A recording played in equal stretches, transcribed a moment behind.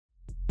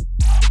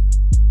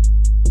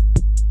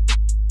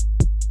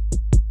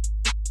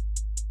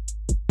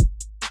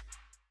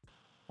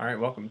Alright,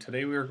 welcome.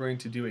 Today we are going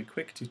to do a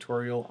quick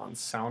tutorial on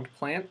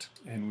Soundplant,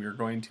 and we are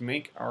going to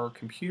make our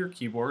computer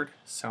keyboard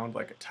sound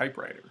like a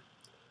typewriter.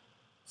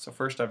 So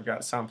first I've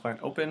got Soundplant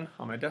open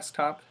on my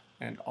desktop,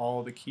 and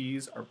all the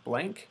keys are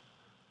blank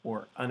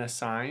or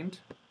unassigned.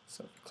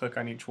 So if you click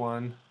on each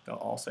one, they'll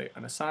all say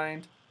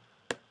unassigned.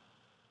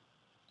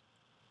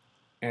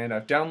 And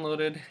I've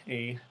downloaded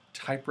a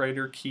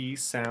typewriter key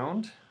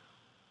sound.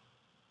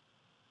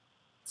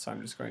 So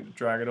I'm just going to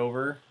drag it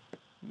over.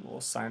 We'll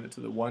assign it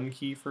to the 1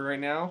 key for right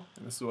now,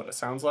 and this is what it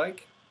sounds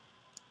like.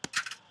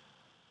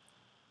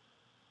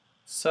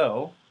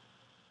 So,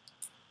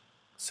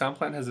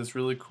 Soundplant has this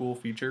really cool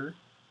feature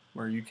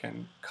where you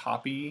can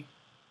copy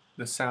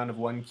the sound of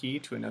 1 key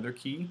to another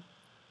key.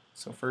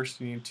 So first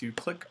you need to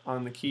click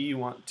on the key you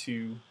want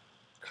to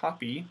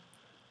copy,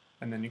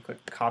 and then you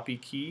click Copy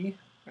Key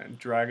and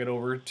drag it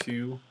over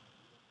to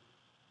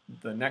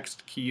the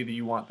next key that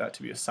you want that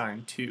to be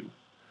assigned to.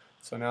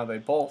 So now they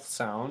both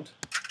sound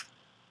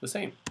the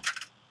same.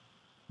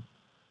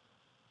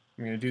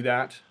 I'm going to do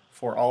that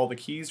for all the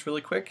keys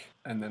really quick,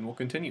 and then we'll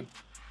continue.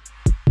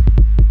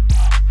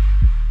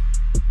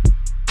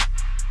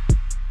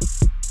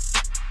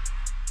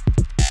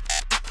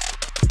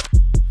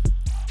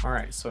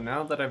 Alright, so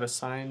now that I've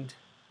assigned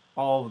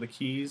all of the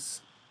keys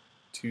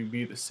to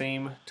be the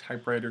same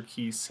typewriter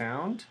key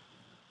sound,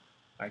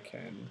 I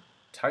can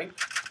type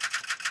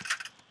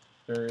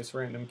various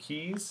random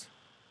keys,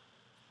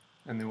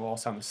 and they will all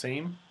sound the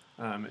same.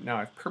 Now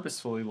I've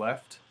purposefully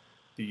left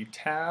the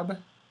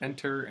tab,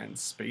 enter, and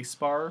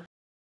spacebar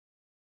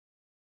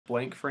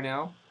blank for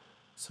now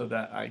so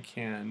that I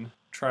can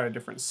try a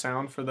different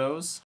sound for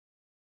those.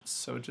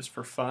 So just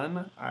for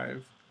fun,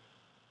 I've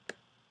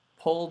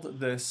pulled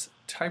this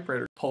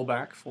typewriter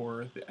pullback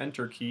for the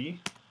enter key,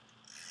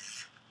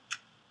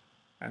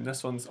 and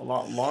this one's a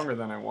lot longer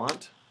than I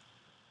want.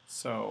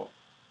 So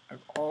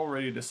I've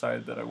already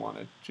decided that I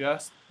wanted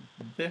just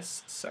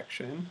this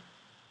section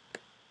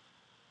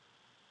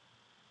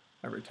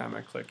every time I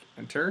click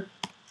enter.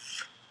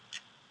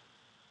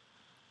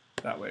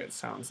 That way it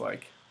sounds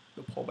like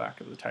the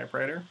pullback of the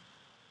typewriter.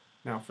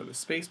 Now for the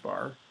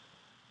spacebar,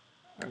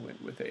 I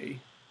went with a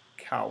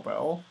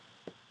cowbell,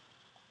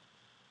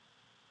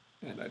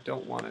 and I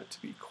don't want it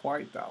to be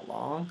quite that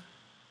long.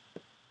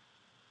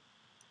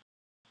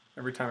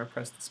 Every time I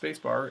press the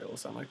spacebar, it will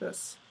sound like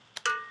this.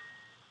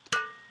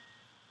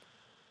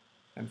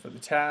 And for the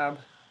tab,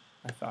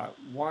 I thought,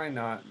 why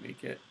not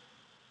make it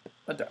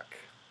a duck?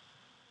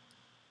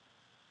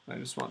 I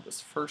just want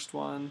this first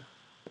one.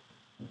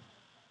 I'm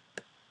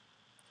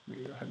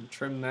going to go ahead and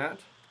trim that.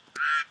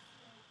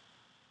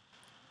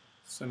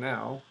 So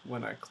now,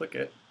 when I click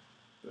it,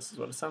 this is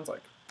what it sounds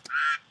like.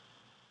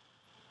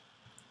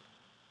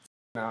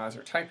 Now as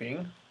you're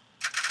typing,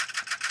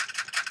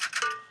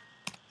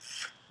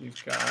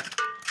 you've got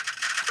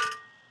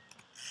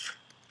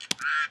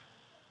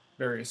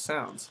various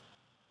sounds.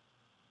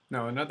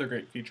 Now another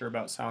great feature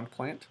about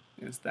Soundplant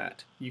is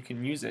that you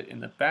can use it in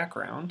the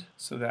background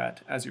so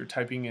that as you're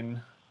typing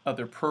in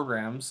other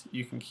programs,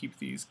 you can keep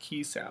these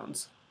key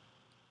sounds.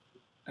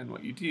 And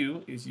what you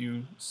do is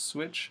you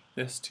switch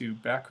this to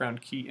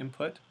background key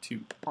input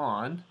to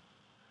on,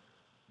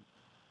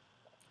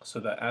 so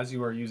that as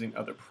you are using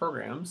other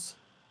programs,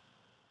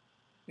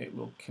 it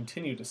will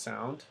continue to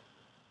sound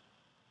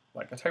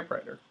like a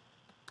typewriter.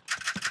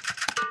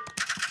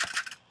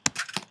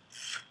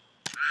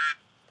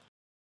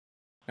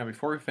 Now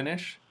before we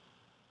finish,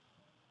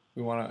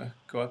 we want to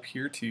go up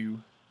here to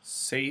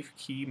Save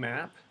Key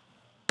Map,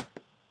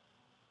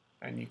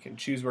 and you can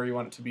choose where you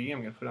want it to be.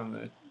 I'm going to put it on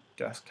the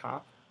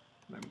desktop,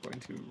 and I'm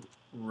going to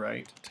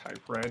write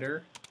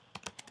typewriter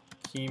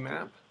key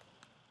map.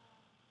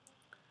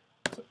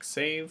 Click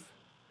Save.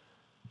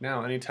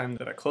 Now anytime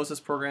that I close this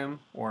program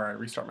or I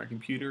restart my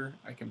computer,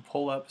 I can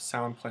pull up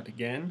Soundplant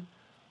again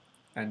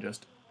and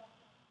just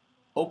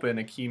open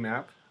a key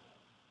map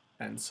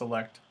and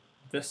select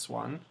this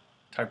one,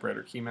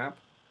 typewriter key map,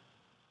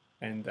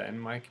 and then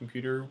my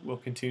computer will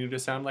continue to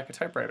sound like a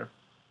typewriter.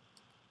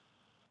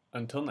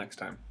 Until next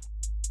time.